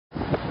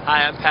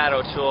Hi, I'm Pat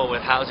O'Toole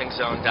with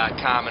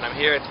HousingZone.com, and I'm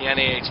here at the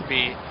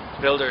NAHB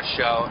Builders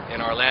Show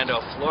in Orlando,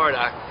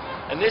 Florida.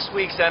 And this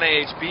week's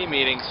NAHB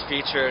meetings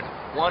featured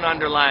one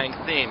underlying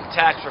theme: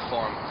 tax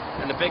reform.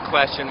 And the big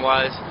question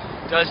was,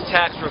 does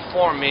tax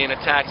reform mean a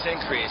tax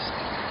increase?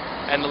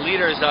 And the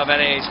leaders of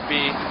NAHB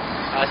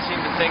seem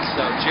to think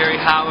so. Jerry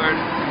Howard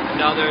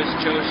and others,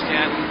 Joe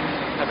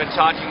Stanton, have been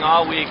talking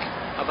all week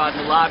about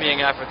the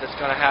lobbying effort that's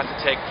going to have to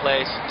take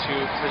place to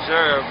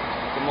preserve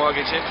the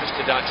mortgage interest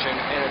deduction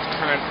in its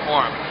current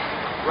form.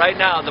 Right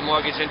now, the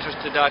mortgage interest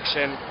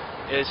deduction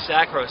is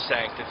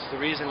sacrosanct. It's the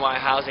reason why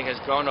housing has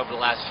grown over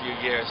the last few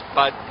years.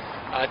 But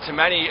to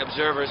many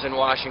observers in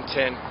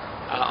Washington,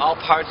 all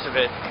parts of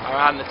it are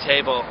on the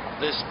table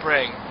this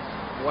spring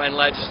when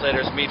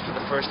legislators meet for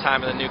the first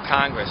time in the new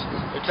Congress.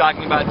 They're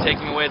talking about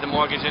taking away the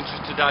mortgage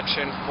interest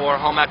deduction for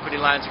home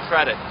equity lines of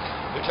credit.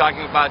 They're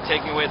talking about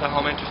taking away the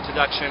home interest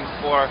deduction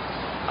for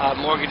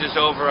mortgages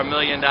over $1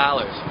 million.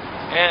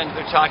 And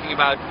they're talking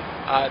about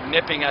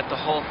nipping at the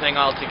whole thing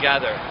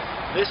altogether.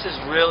 This is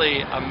really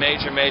a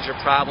major, major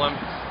problem.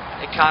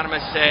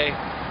 Economists say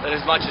that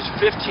as much as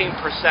 15%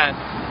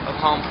 of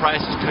home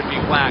prices could be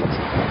whacked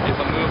if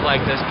a move like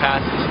this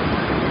passes.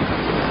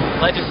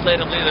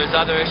 Legislatively, there's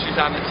other issues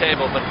on the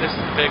table, but this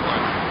is the big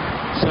one.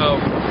 So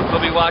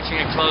we'll be watching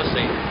it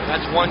closely.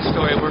 That's one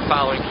story we're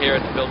following here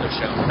at the Builder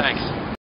Show. Thanks.